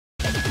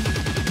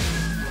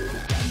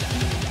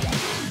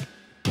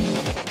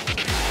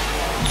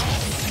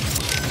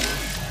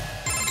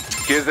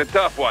Here's a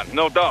tough one,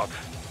 no doubt.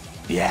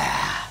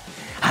 Yeah,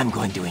 I'm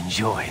going to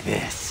enjoy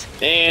this.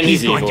 And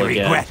he's evil going to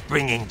again. regret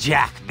bringing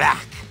Jack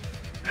back.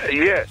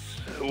 Yes,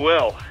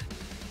 well,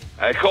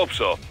 I hope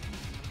so.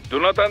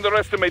 Do not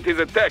underestimate his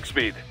attack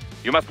speed.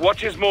 You must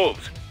watch his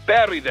moves.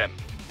 Parry them.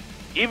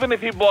 Even if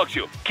he blocks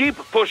you, keep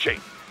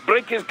pushing.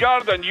 Break his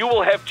guard and you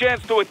will have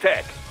chance to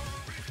attack.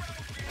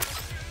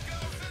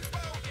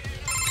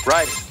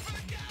 Raiden,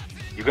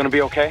 you gonna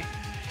be okay?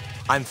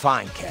 I'm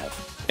fine,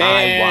 Kev.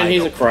 And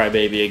he's a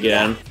crybaby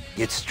again.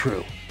 Yeah, it's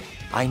true.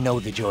 I know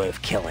the joy of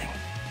killing.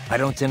 I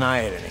don't deny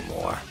it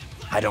anymore.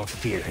 I don't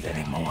fear it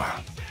anymore.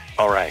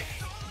 All right.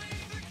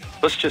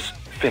 Let's just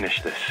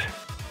finish this.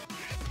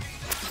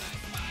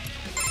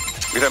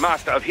 With a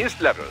master of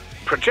his level,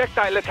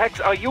 projectile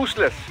attacks are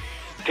useless.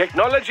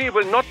 Technology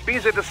will not be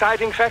the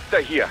deciding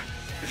factor here.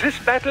 This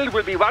battle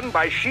will be won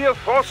by sheer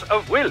force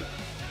of will.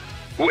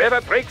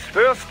 Whoever breaks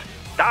first,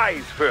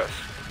 dies first.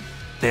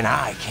 Then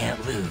I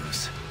can't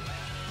lose.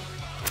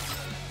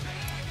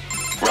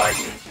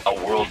 Raiden, a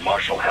World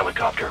Marshal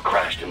helicopter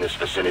crashed in this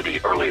vicinity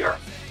earlier.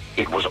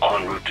 It was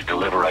en route to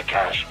deliver a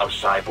cache of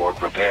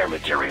cyborg repair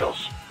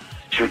materials.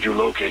 Should you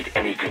locate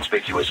any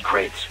conspicuous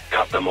crates,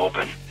 cut them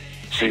open.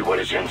 See what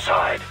is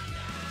inside.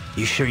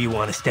 You sure you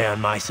want to stay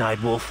on my side,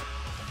 Wolf?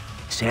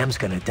 Sam's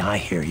gonna die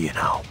here, you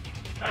know.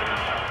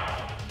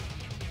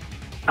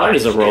 Why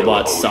does a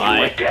robot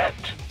sigh?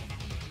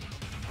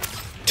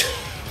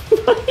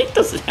 He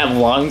doesn't have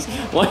lungs.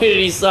 Why did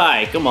he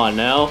sigh? Come on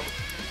now.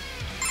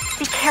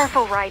 Be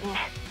careful, Raiden.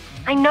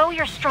 I know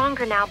you're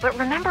stronger now, but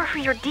remember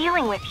who you're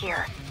dealing with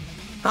here.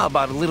 How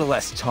about a little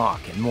less talk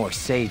and more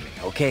saving,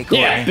 okay, Courtney?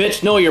 Yeah,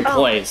 bitch, know your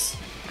place.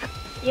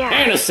 Yeah.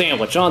 And a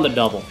sandwich on the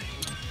double.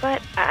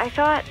 But I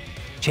thought...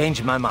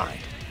 Changed my mind.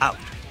 Out.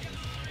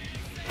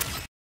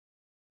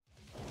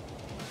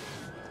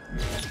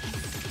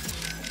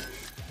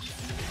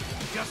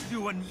 Just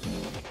you and...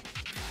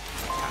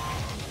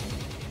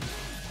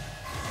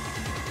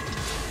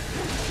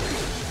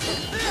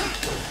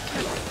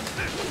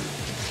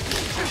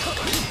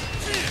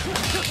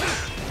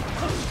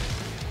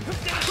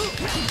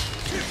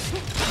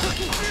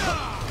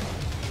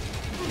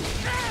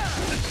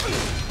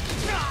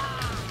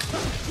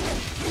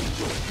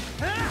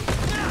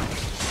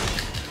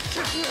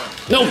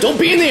 No, don't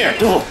be in the air!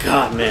 Oh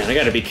god, man, I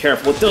gotta be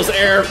careful with those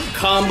air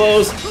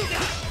combos.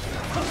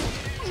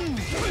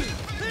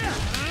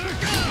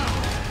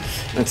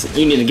 That's it.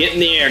 You need to get in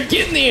the air.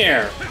 Get in the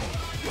air!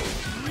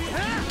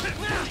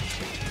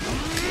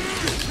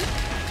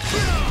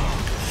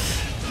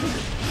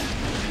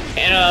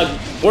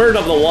 And word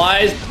of the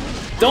wise,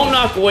 don't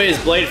knock away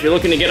his blade if you're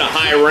looking to get a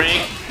high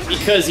rank,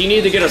 because you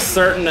need to get a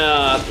certain,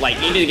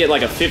 you need to get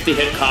like a 50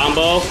 hit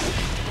combo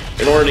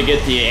in order to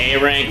get the A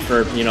rank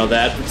for, you know,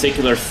 that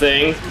particular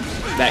thing,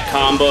 that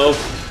combo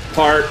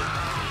part.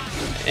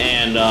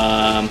 And,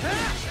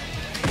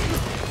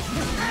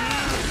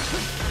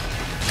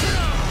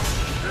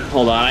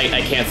 hold on,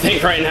 I can't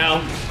think right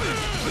now.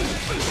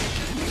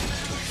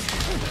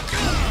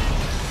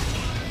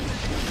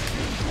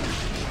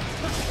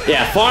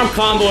 Yeah, farm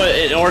combo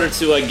in order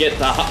to get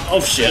the... Oh,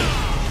 shit.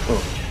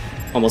 Oh,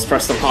 almost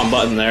pressed the wrong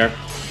button there.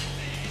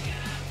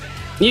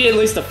 You need at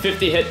least a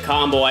 50 hit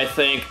combo, I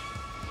think,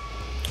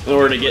 in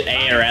order to get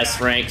A or S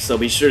rank, so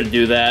be sure to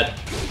do that.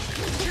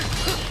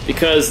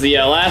 Because the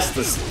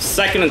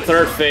second and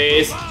third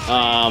phase,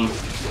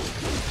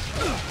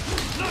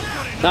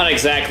 not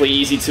exactly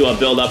easy to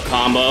build up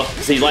combo,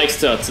 because he likes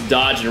to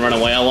dodge and run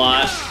away a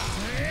lot.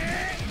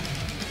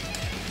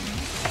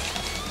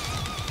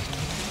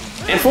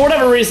 And for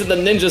whatever reason, the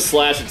ninja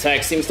slash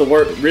attack seems to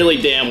work really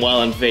damn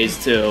well in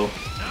phase 2.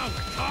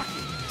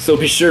 So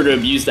be sure to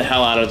abuse the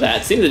hell out of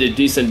that. It seems to do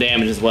decent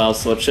damage as well,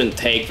 so it shouldn't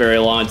take very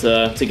long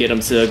to get him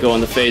to go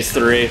into phase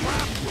 3.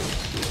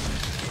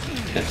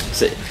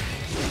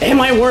 Am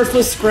I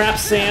worthless, Scrap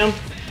Sam?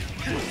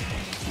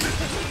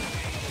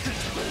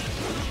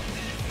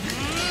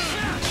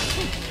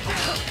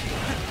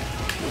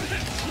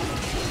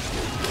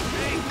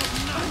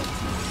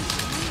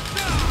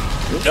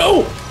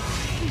 No!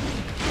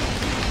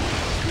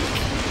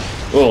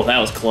 Oh, that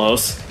was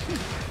close.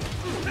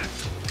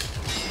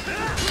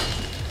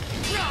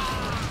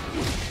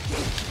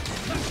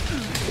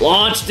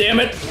 Launch,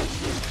 damn it!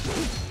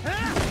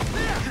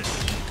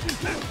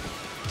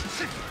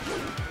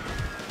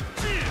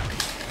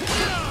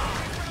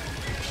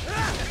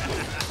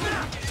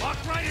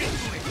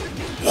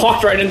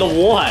 Walked right into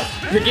what?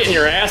 You're getting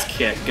your ass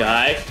kicked,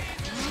 guy.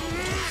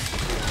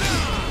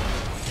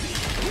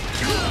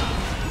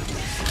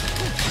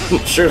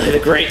 Surely the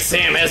great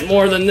Sam has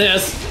more than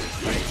this.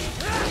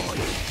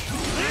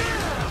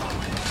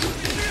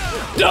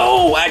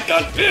 No, I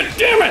got bit,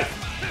 damn it!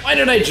 Why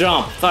did I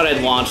jump? Thought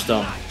I'd launched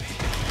him.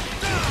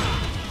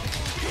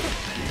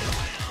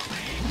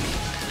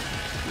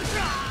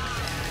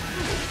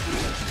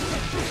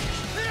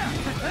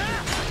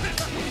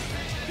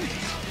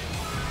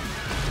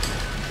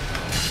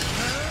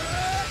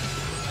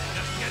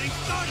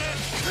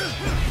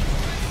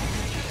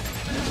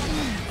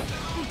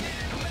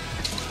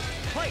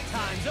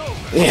 Playtime's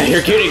over. Yeah,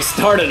 you're getting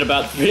started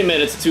about 3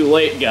 minutes too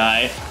late,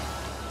 guy.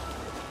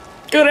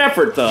 Good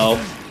effort,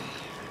 though.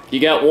 You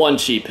got one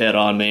cheap hit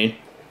on me.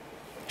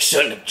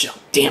 Shouldn't have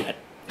jumped, damn it.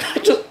 I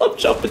just love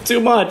jumping too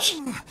much.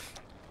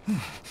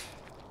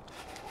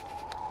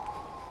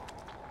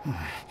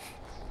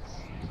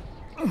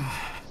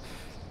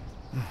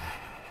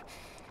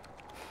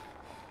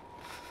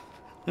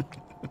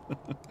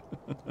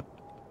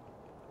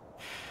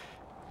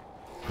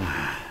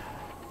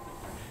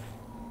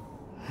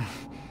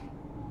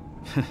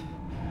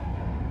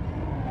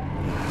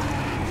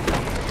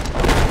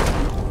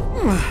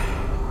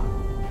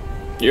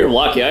 You're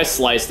lucky I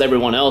sliced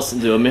everyone else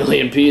into a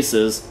million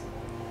pieces.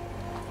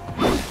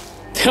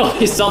 There'll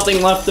be something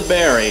left to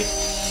bury.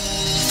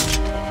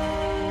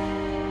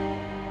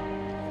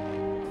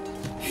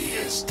 He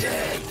is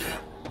dead.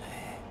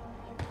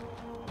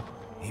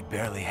 He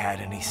barely had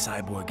any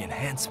cyborg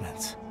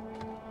enhancements.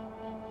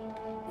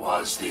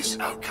 Was this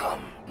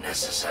outcome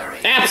necessary?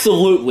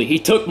 Absolutely, he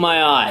took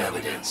my eye.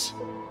 Evidence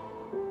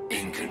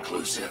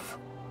inconclusive.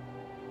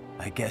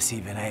 I guess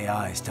even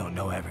AIs don't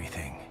know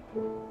everything.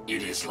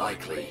 It is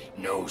likely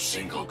no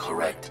single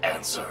correct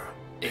answer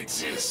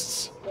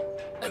exists.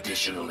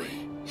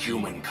 Additionally,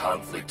 human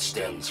conflict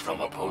stems from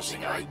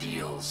opposing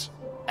ideals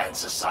and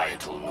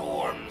societal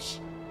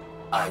norms.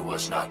 I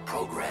was not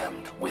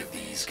programmed with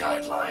these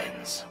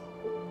guidelines.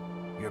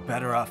 You're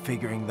better off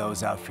figuring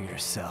those out for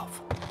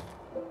yourself.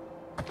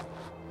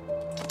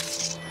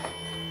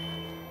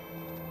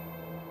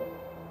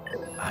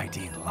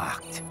 ID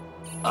locked.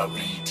 A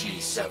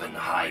VT7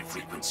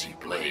 high-frequency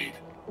blade.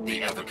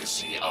 The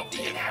efficacy of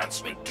the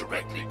enhancement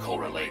directly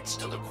correlates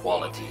to the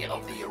quality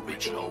of the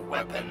original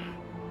weapon.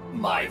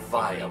 My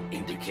file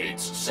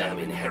indicates Sam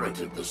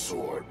inherited the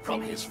sword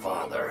from his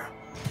father.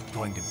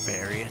 Going to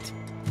bury it?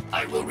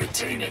 I will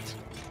retain it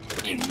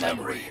in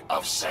memory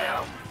of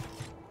Sam.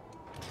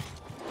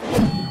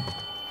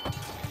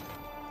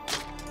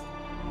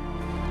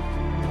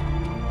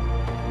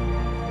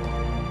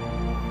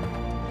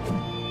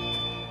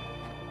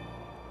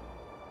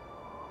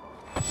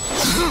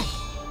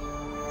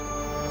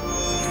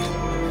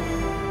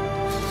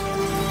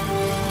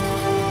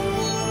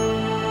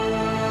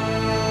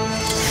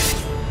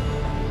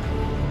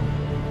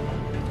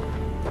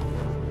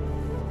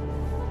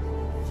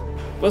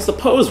 Was the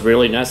pose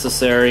really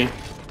necessary?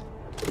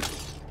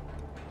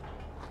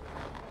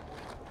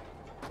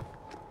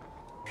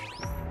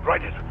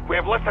 Raiden, we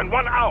have less than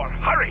 1 hour.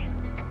 Hurry!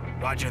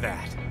 Roger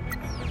that.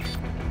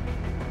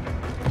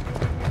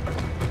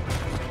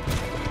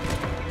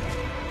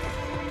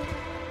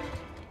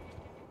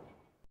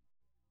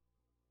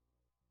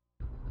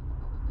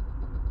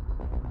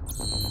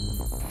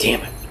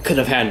 Damn it. Could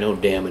have had no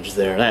damage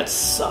there. That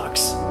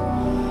sucks.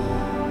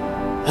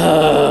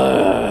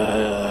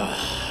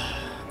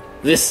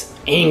 This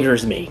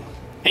angers me.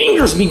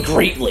 Angers me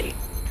greatly.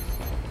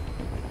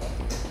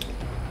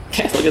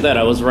 Look at that,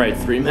 I was right.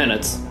 3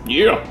 minutes.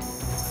 Yeah!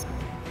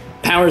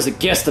 Power's a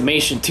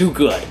guesstimation too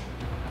good.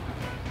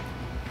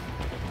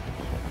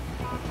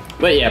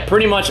 But yeah,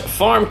 pretty much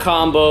farm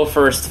combo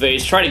first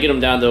phase. Try to get him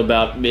down to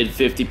about mid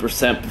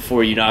 50%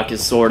 before you knock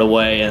his sword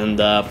away. And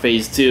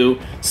phase 2,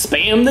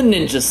 spam the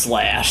ninja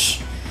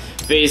slash.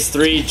 Phase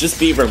 3, just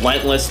be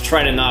relentless.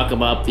 Try to knock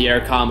him up. The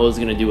air combo is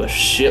going to do a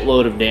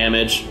shitload of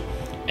damage.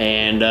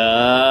 And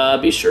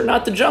be sure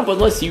not to jump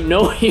unless you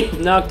know you've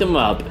knocked him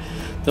up.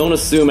 Don't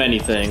assume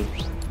anything.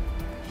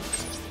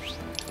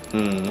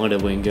 What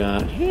have we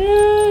got?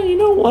 Yeah, you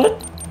know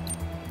what?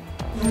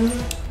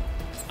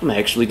 I'm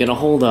actually gonna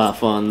hold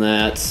off on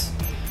that.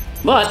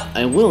 But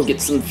I will get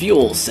some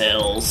fuel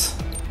cells.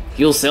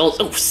 Fuel cells?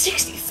 Oh,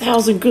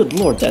 60,000, good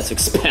lord, that's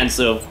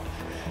expensive.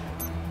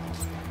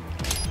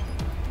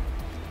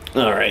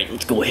 Alright,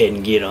 let's go ahead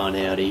and get on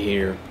out of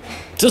here.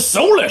 To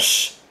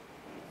Solish!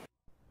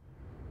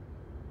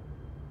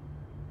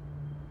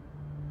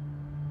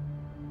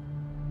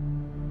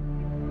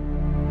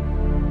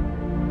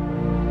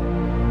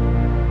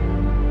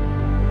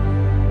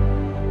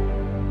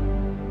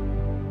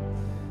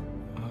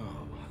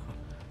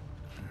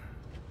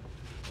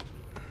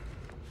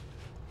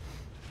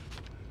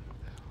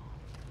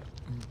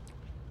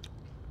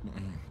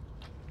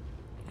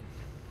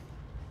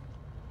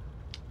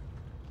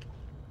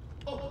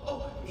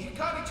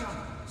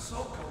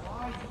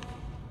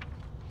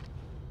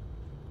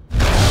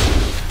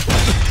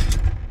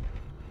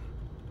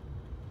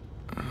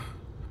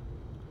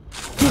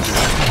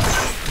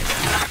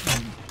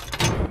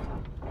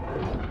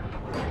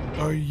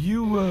 Are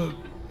you,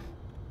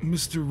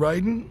 Mr.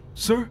 Raiden,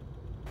 sir?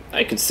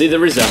 I can see the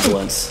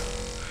resemblance.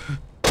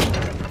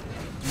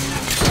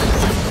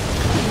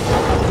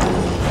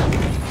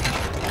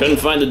 Couldn't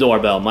find the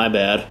doorbell, my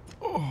bad.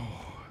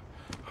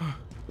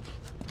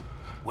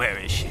 Where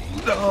is she?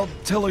 I'll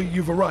tell her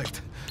you've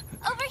arrived.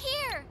 Over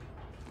here!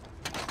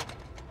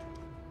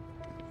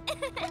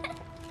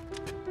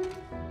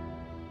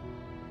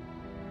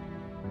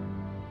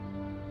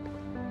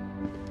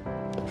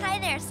 Hi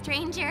there,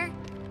 stranger.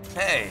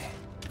 Hey,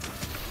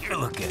 you're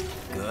looking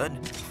good.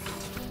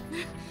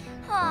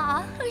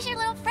 Aw, who's your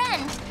little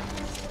friend?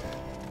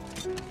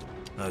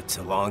 Oh, it's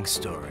a long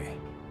story.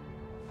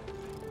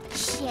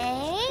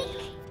 Jake?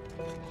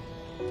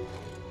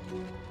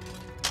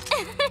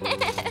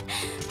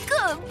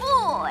 Good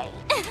boy.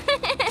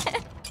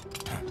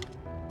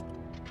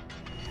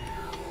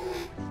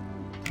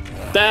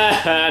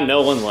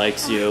 No one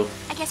likes you.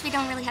 I guess we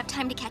don't really have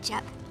time to catch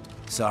up.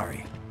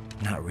 Sorry,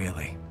 not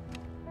really.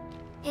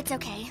 It's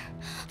okay.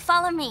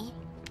 Follow me.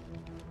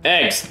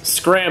 Eggs,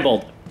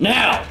 scrambled,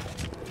 now!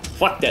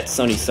 Fuck that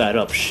sunny side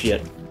up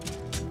shit.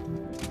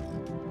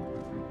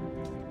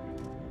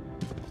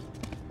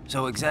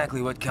 So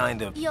exactly what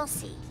kind of... You'll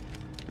see.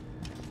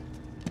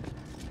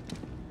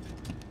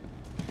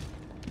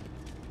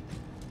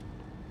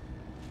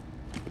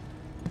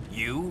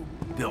 You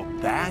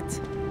built that?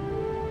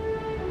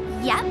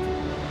 Yep.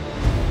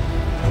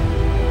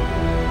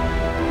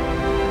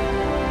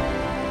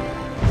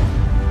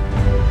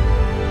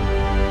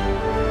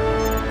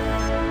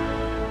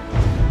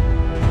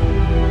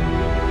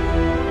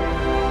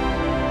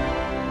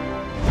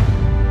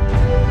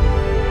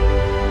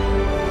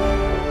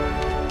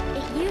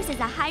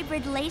 A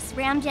hybrid lace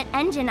ramjet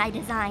engine I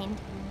designed.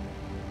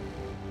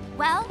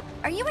 Well,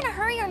 are you in a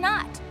hurry or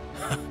not?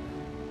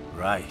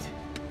 Right.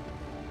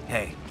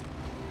 Hey,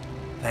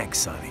 thanks,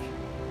 Sonny.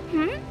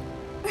 The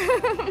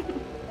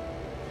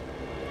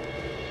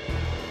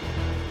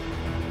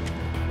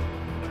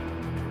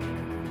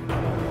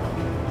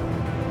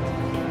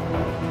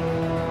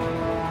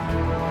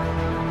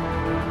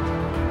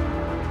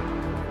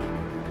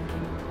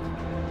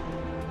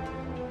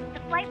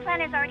flight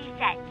plan is already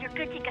set. You're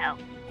good to go.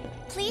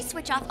 Please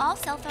switch off all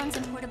cell phones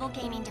and portable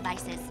gaming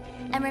devices.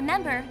 And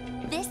remember,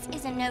 this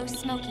is a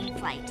no-smoking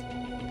flight.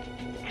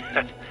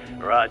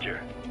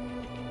 Roger.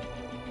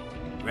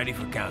 Ready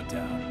for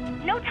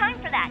countdown. No time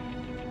for that.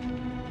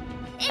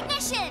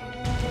 Ignition!